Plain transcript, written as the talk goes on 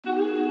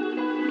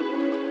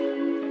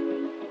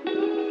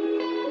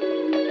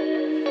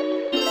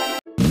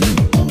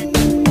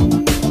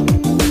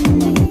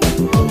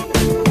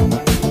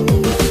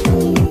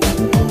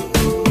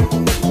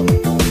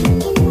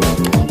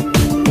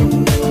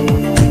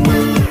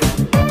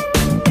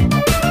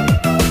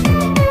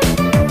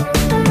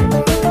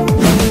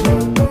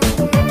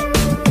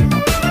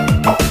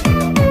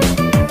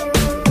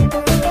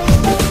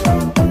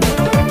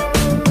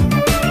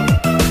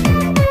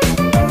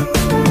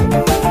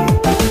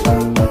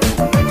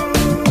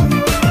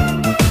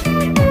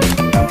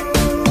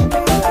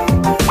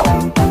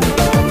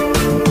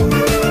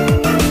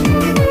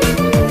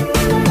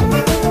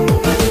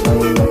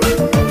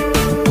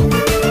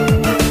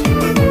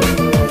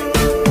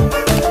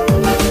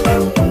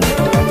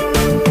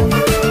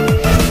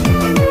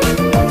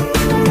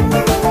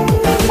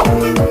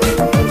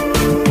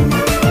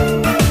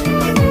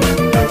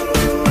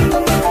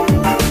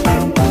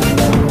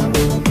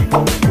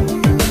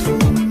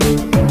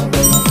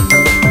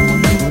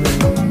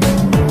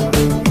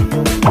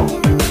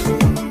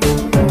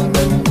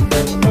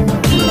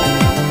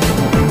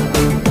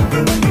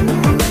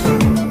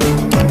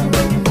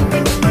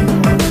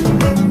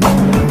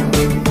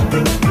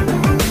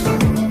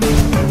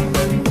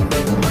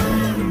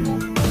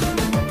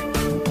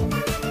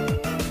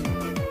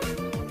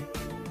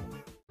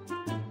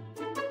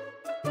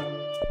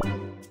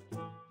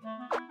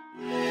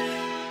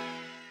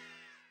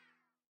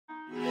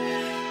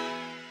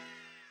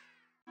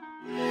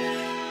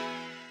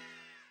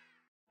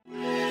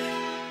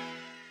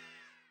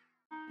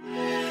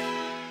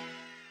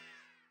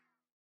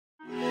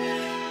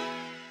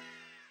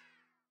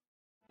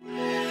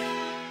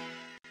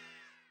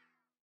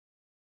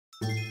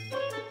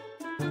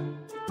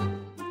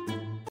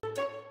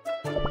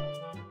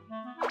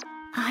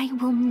I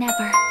will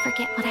never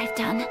forget what I've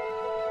done.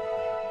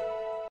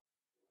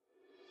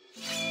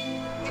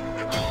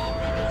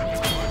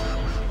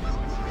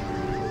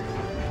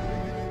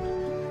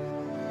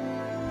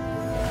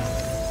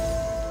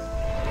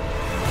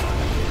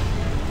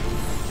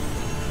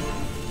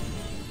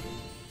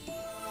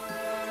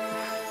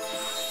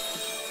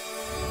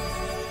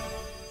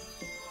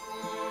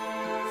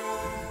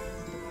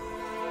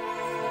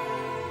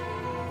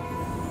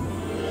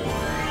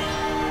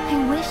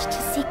 I wish to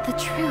seek the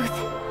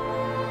truth.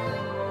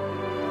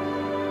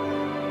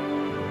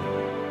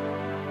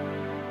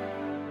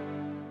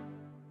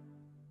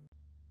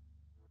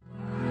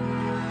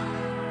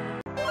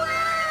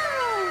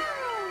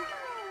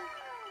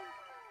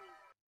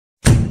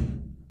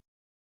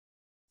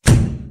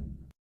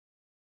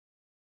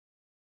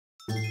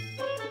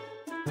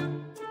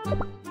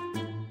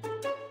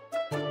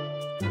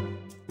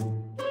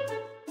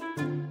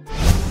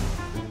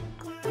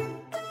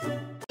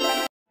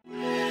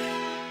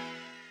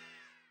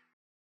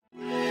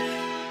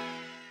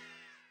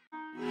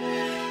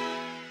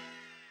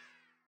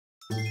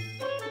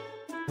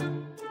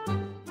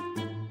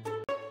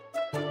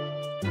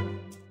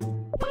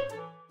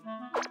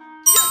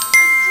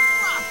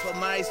 But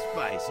my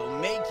spice will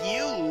make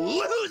you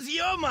lose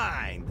your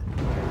mind!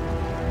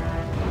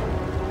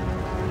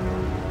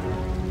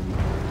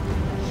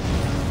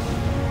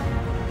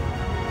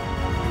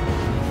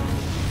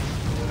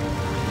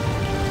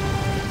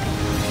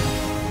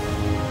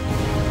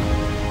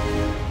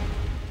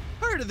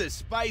 Heard of the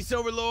Spice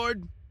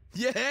Overlord?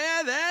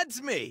 Yeah,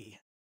 that's me!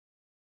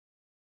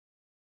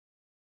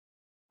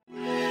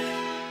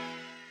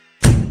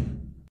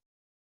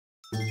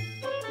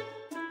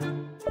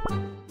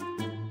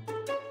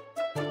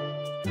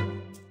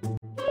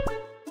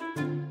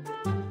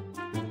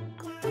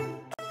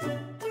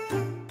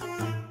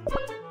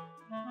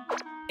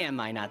 Am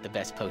I not the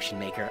best potion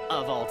maker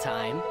of all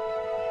time?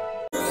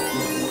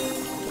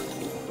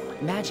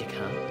 Magic,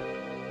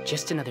 huh?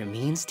 Just another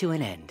means to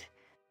an end,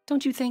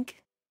 don't you think?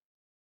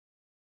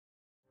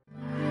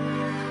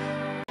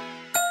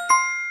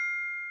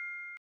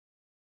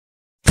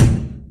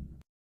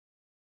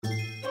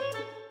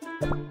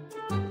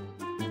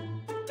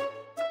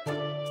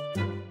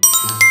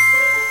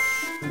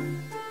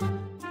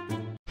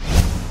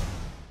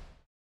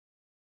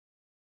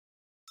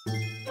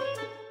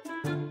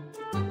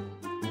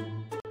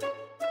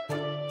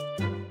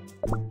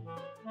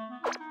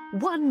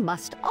 One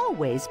must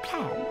always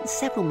plan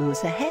several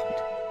moves ahead.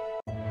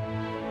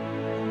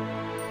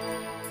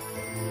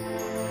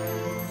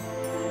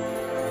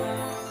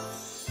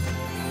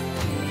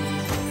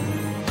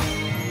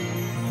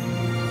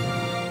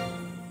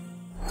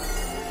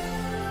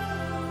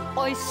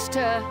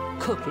 Oyster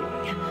cookie.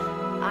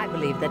 I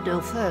believe that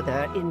no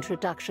further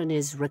introduction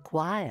is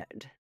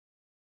required.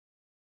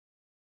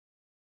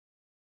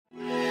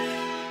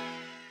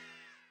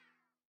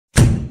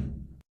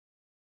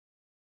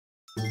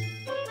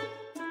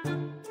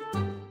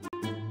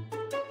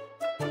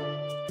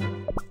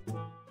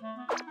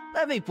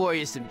 Let me pour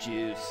you some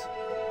juice.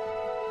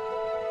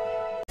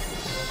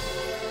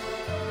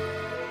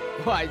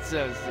 Why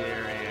so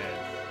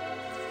serious?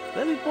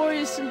 Let me pour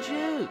you some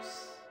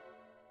juice.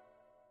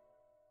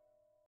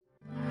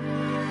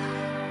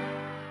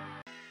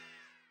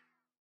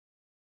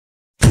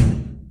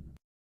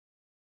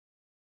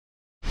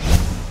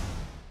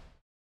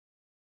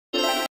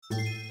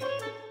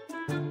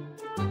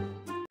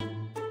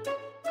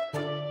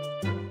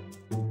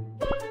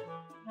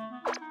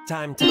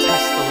 Time to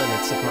test the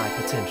limits of my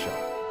potential.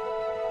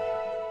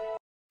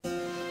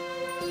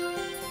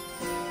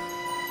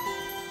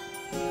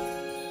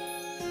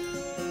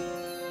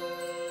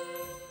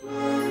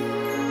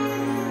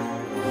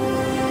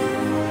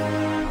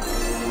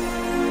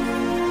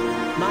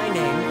 My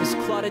name is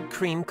Clotted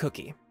Cream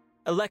Cookie,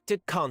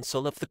 elected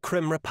consul of the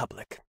Crim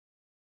Republic.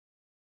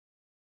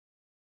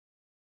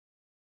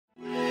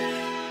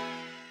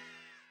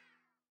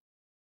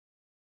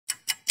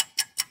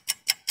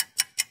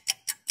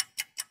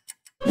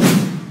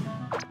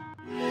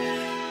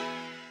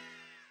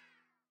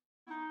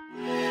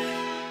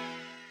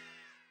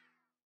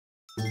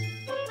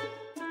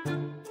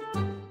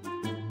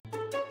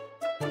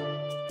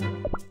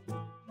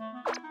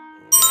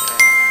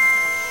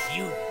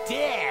 You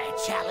dare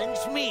challenge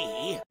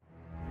me?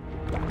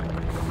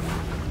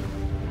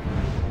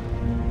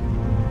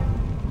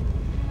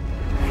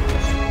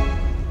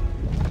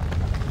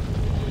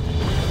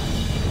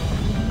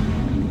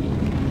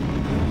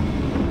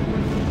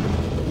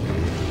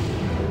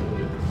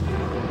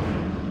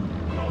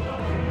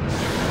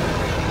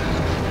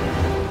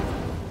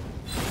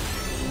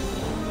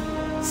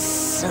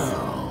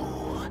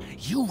 So,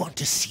 you want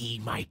to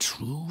see my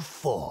true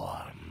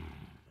form?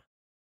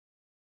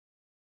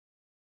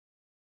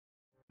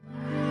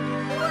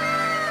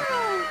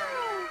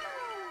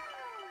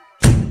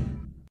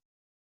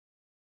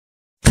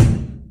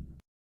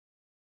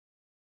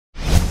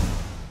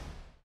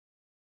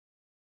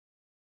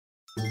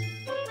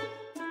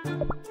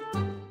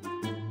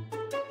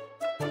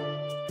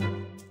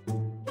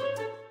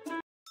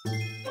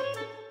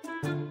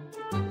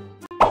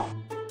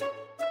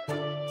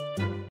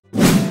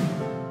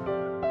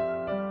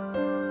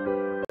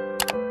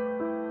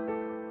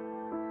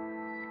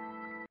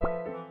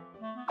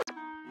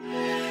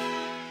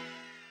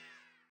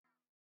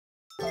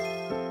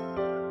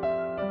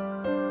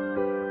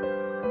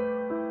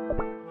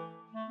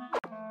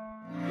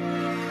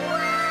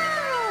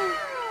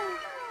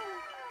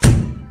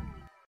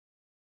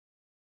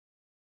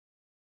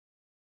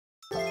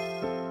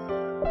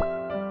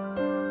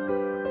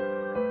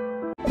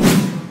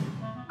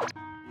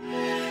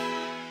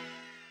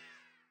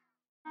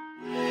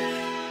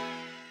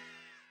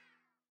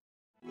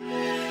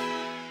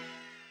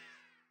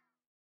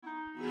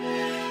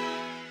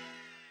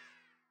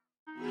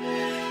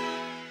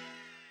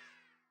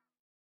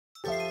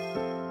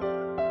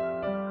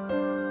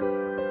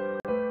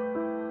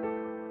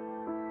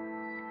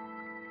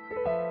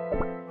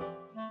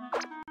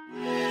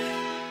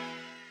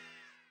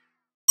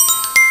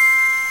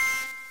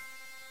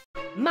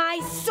 My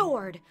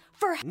sword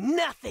for...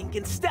 Nothing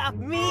can stop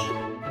me!